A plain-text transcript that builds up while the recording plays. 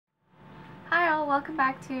welcome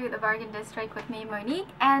back to the Bargain District with me, Monique,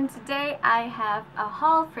 and today I have a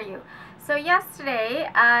haul for you. So yesterday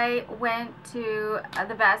I went to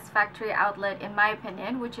the best factory outlet in my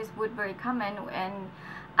opinion, which is Woodbury Common in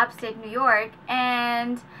upstate New York,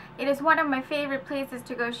 and it is one of my favorite places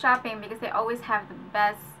to go shopping because they always have the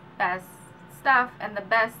best stuff and the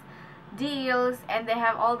best deals, and they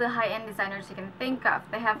have all the high-end designers you can think of.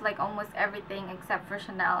 They have like almost everything except for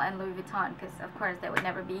Chanel and Louis Vuitton, because of course they would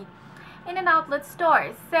never be in an outlet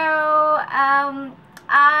store. So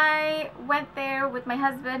I went there with my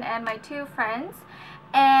husband and my two friends,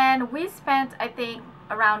 and we spent, I think,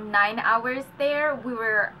 around 9 hours there. We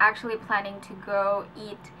were actually planning to go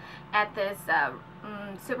eat at this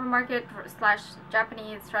supermarket slash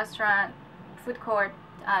Japanese restaurant, food court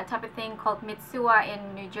type of thing called Mitsuwa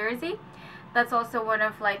in New Jersey. That's also one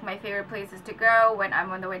of like my favorite places to go when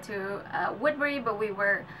I'm on the way to Woodbury, but we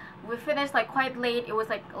finished like quite late. It was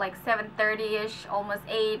like 7:30ish, almost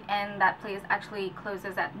 8, and that place actually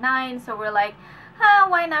closes at 9. So we're like,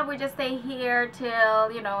 why not we just stay here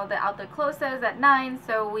till, you know, the outlet closes at 9.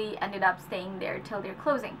 So we ended up staying there till they're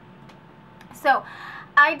closing. So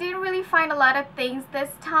I didn't really find a lot of things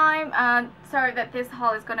this time. Sorry that this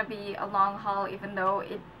haul is gonna be a long haul, even though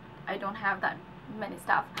I don't have that many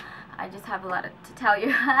stuff. I just have a lot to tell you.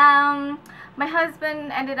 My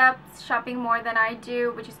husband ended up shopping more than I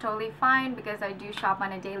do, which is totally fine because I do shop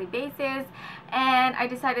on a daily basis, and I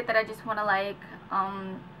decided that I just want to like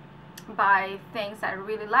buy things that I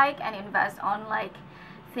really like and invest on like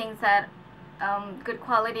things that good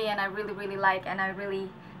quality and I really like and I really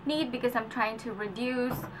need, because I'm trying to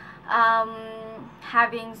reduce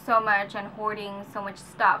having so much and hoarding so much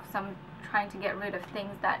stuff. So I'm trying to get rid of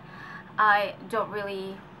things that I don't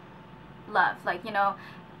really love. Like, you know,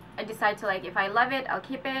 I decide to, like, if I love it, I'll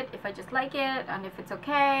keep it. If I just like it and if it's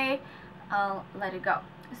okay, I'll let it go.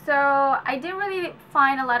 So I didn't really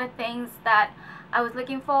find a lot of things that I was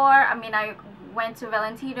looking for. I mean, I went to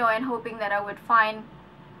Valentino and hoping that I would find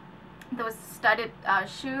those studded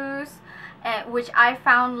shoes, which I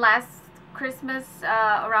found last Christmas,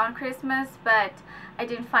 around Christmas, but I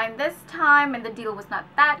didn't find this time, and the deal was not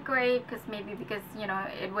that great because you know,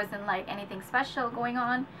 it wasn't like anything special going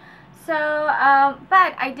on. So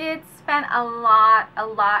but I did spend a lot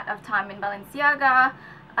of time in Balenciaga.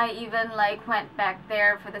 I even like went back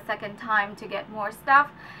there for the second time to get more stuff,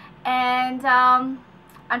 and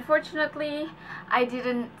unfortunately I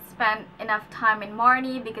didn't spend enough time in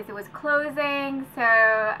Marnie because it was closing. So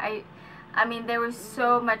I mean, there was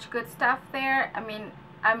so much good stuff there. I mean,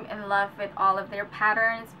 I'm in love with all of their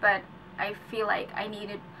patterns, but I feel like I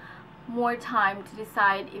needed more time to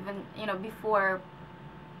decide, even, you know, before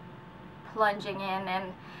plunging in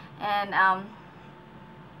and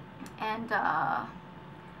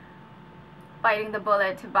biting the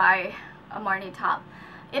bullet to buy a Marni top.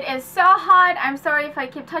 It is so hot. I'm sorry if I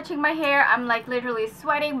keep touching my hair. I'm like literally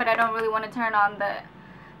sweating, but I don't really want to turn on the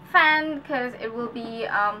fan because it will be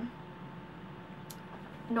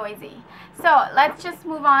noisy. So let's just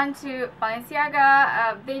move on to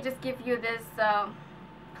Balenciaga. They just give you this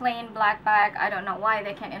plain black bag. I don't know why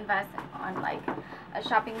they can't invest on like a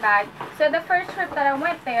shopping bag. So the first trip that I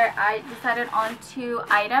went there, I decided on 2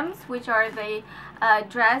 items, which are the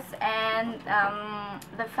dress and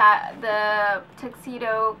the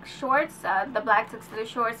tuxedo shorts, the black tuxedo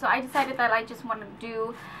shorts. So I decided that I just want to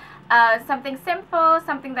do something simple,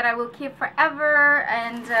 something that I will keep forever,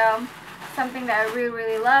 and something that I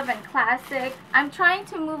really love and classic. I'm trying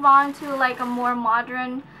to move on to like a more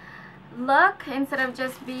modern look instead of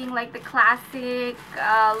just being like the classic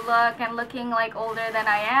look and looking like older than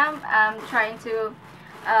I am. I'm trying to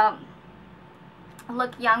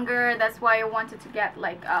look younger. That's why I wanted to get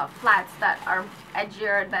like flats that are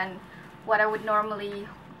edgier than what I would normally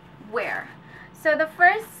wear. So the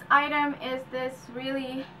first item is this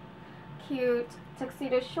really cute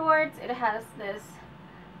tuxedo shorts. It has this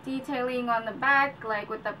detailing on the back, like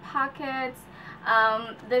with the pockets.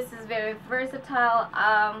 This is very versatile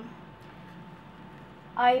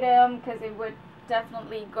item because it would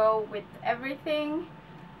definitely go with everything,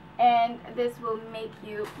 and this will make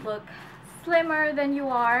you look slimmer than you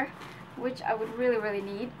are, which I would really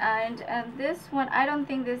need. And this one, I don't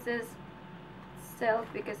think this is silk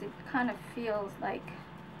because it kind of feels like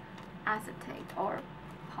acetate or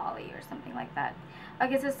poly or something like that.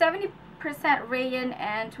 Okay, so 70% rayon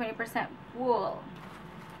and 20% wool.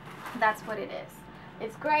 That's what it is.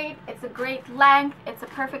 It's great. It's a great length. It's a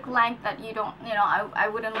perfect length that you don't, you know, I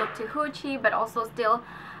wouldn't look too hoochie, but also still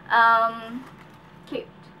cute.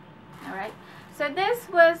 Alright, so this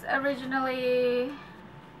was originally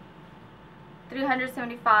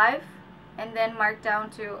 $375, and then marked down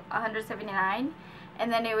to $179,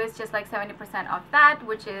 and then it was just like 70% off that,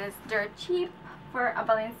 which is dirt cheap for a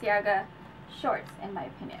Balenciaga shorts in my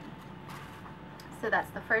opinion. So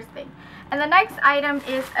that's the first thing. And the next item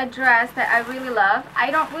is a dress that I really love.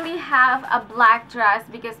 I don't really have a black dress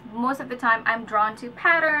because most of the time I'm drawn to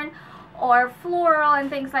pattern or floral and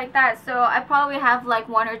things like that. So I probably have like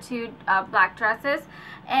one or two black dresses.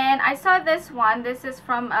 And I saw this one. This is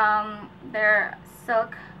from their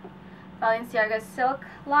silk, Balenciaga silk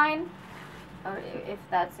line, or if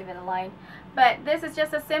that's even a line. But this is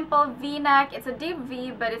just a simple V-neck. It's a deep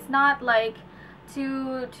V, but it's not like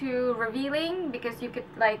too revealing, because you could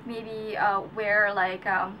like maybe wear like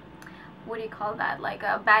what do you call that, like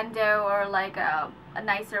a bandeau or like a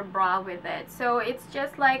nicer bra with it. So it's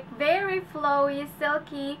just like very flowy,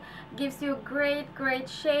 silky, gives you great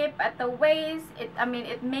shape at the waist. I mean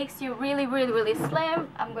it makes you really slim.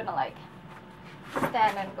 I'm gonna like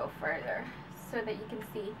stand and go further so that you can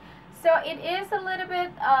see. So it is a little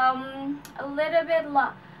bit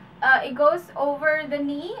long. It goes over the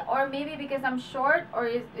knee, or maybe because I'm short, or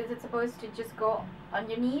is it supposed to just go on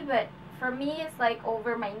your knee? But for me it's like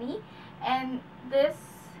over my knee, and this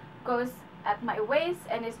goes at my waist,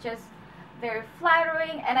 and it's just very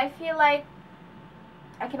flattering, and I feel like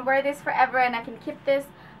I can wear this forever and I can keep this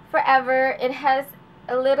forever. It has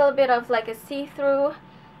a little bit of like a see-through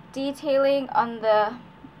detailing on the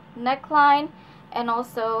neckline and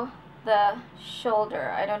also the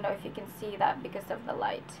shoulder. I don't know if you can see that because of the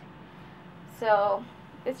light. So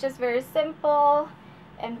it's just very simple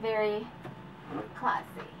and very classy.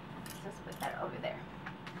 Let's just put that over there.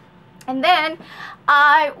 And then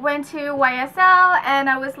I went to YSL, and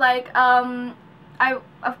I was like,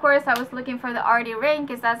 of course I was looking for the RD ring,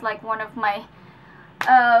 because that's like one of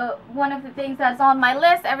the things that's on my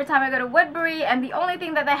list every time I go to Woodbury. And the only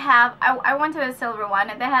thing that they have, I went to a silver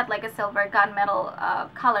one, and they had like a silver gunmetal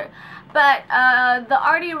color, but the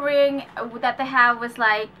RD ring that they have was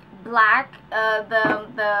like black.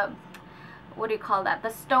 The what do you call that, the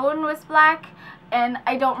stone was black, and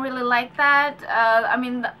I don't really like that. I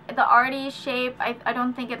mean the RD shape, I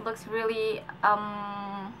don't think it looks really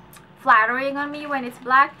flattering on me when it's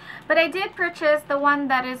black. But I did purchase the one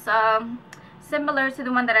that is similar to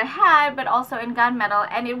the one that I had, but also in gunmetal,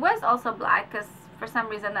 and it was also black, because for some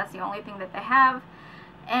reason that's the only thing that they have.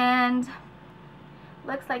 And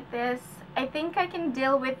looks like this. I think I can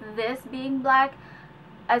deal with this being black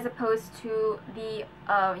as opposed to the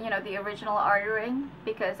you know, the original RD ring,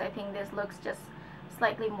 because I think this looks just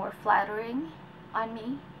slightly more flattering on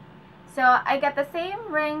me. So I got the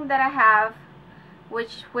same ring that I have,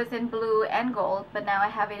 which was in blue and gold, but now I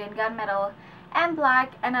have it in gunmetal and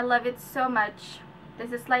black, and I love it so much.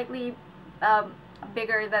 This is slightly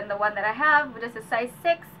bigger than the one that I have. This is size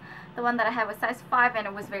 6. The one that I have was size 5, and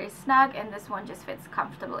it was very snug, and this one just fits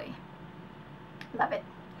comfortably. Love it.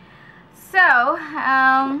 So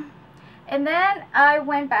and then I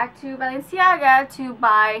went back to Balenciaga to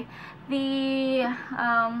buy the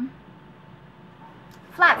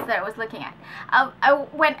flats that I was looking at. I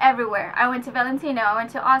went everywhere. I went to Valentino, I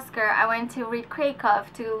went to Oscar, I went to Reed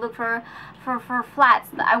Krakoff to look for flats.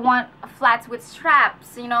 I want flats with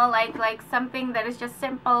straps, you know, like something that is just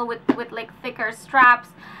simple with like thicker straps.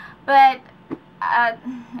 But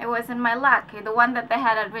it wasn't my luck. The one that they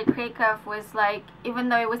had at Reed Krakoff was like, even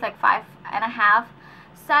though it was like 5.5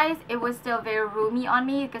 size, it was still very roomy on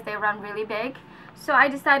me because they run really big. So I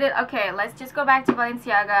decided, okay, let's just go back to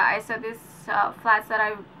Balenciaga. I saw these flats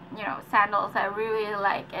that you know, sandals I really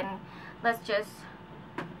like, and let's just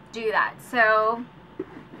do that. So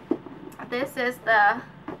this is the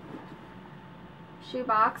shoe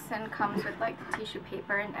box, and comes with like the tissue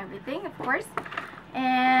paper and everything, of course.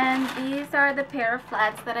 And these are the pair of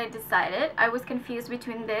flats that I decided. I was confused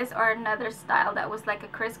between this or another style that was like a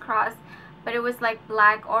crisscross, but it was like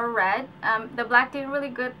black or red. The black didn't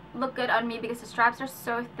really look good on me because the straps are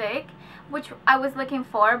so thick, which I was looking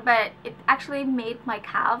for, but it actually made my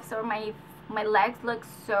calves or my legs look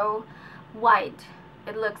so white.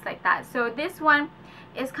 It looks like that. So this one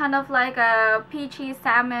is kind of like a peachy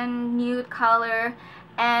salmon nude color,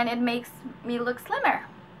 and it makes me look slimmer.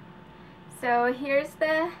 So here's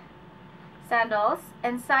the sandals,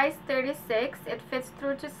 and size 36. It fits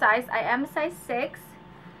through to size. I am size 6.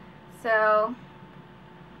 So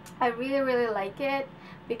I really like it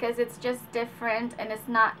because it's just different, and it's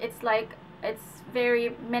very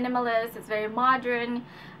minimalist, it's very modern,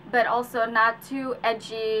 but also not too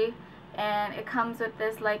edgy. And it comes with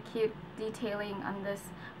this like cute detailing on this,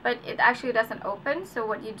 but it actually doesn't open. So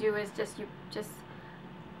what you do is you just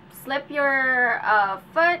slip your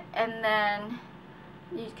foot, and then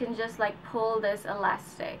you can just like pull this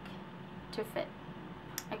elastic, to fit.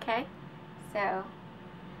 Okay, so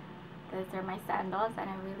those are my sandals and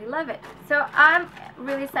I really love it. So I'm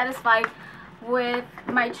really satisfied with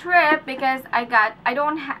my trip because I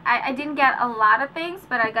didn't get a lot of things,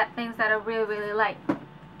 but I got things that I really like.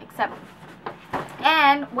 Except,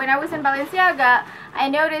 and when I was in Balenciaga, I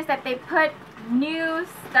noticed that they put new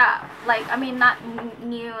stuff, like, I mean, not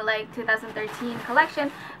new like 2013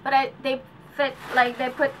 collection, but they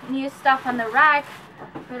put new stuff on the rack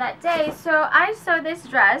for that day. So I saw this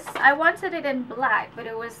dress. I wanted it in black, but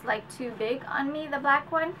it was like too big on me, the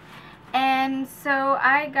black one, and so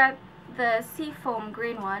I got the seafoam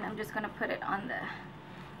green one. I'm just gonna put it on the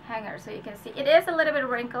hanger so you can see. It is a little bit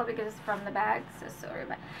wrinkled because it's from the bag, so sorry,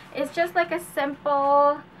 but it's just like a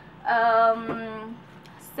simple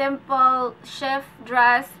simple shift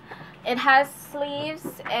dress. It has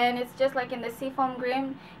sleeves and it's just like in the seafoam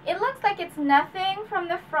green. It looks like it's nothing from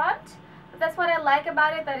the front, but that's what I like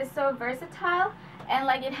about it, that it's so versatile, and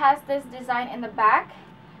like it has this design in the back.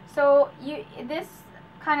 So this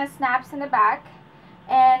kind of snaps in the back,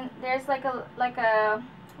 and there's like a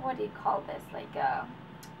what do you call this, like a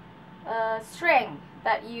string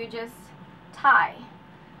that you just tie.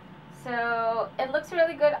 So it looks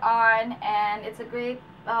really good on, and it's a great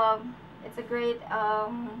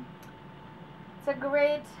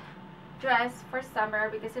dress for summer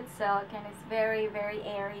because it's silk and it's very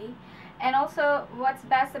airy. And also what's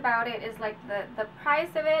best about it is like the price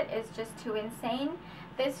of it is just too insane.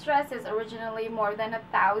 This dress is originally more than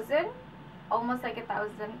 1,000, almost like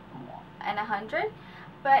 1,100,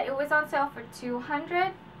 but it was on sale for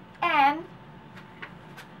 200 and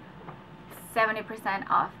 70%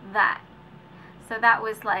 off that. So that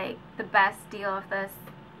was like the best deal of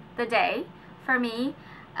the day for me.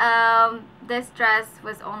 This dress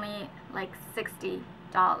was only like $60.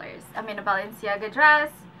 I mean, a Balenciaga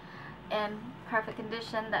dress in perfect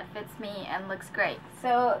condition that fits me and looks great.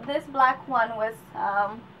 So this black one was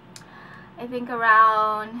I think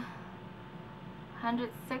around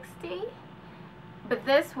 160, but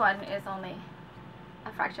this one is only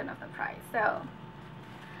a fraction of the price, so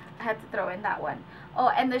I had to throw in that one. Oh,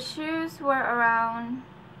 and the shoes were around,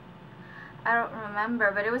 I don't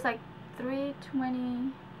remember, but it was like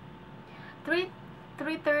 $320,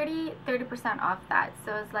 $330, 30% off that,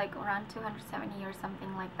 so it's like around $270 or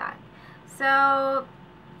something like that. So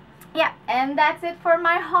yeah, and that's it for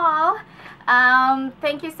my haul.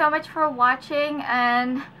 Thank you so much for watching,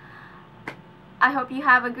 and I hope you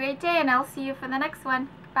have a great day, and I'll see you for the next one.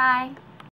 Bye.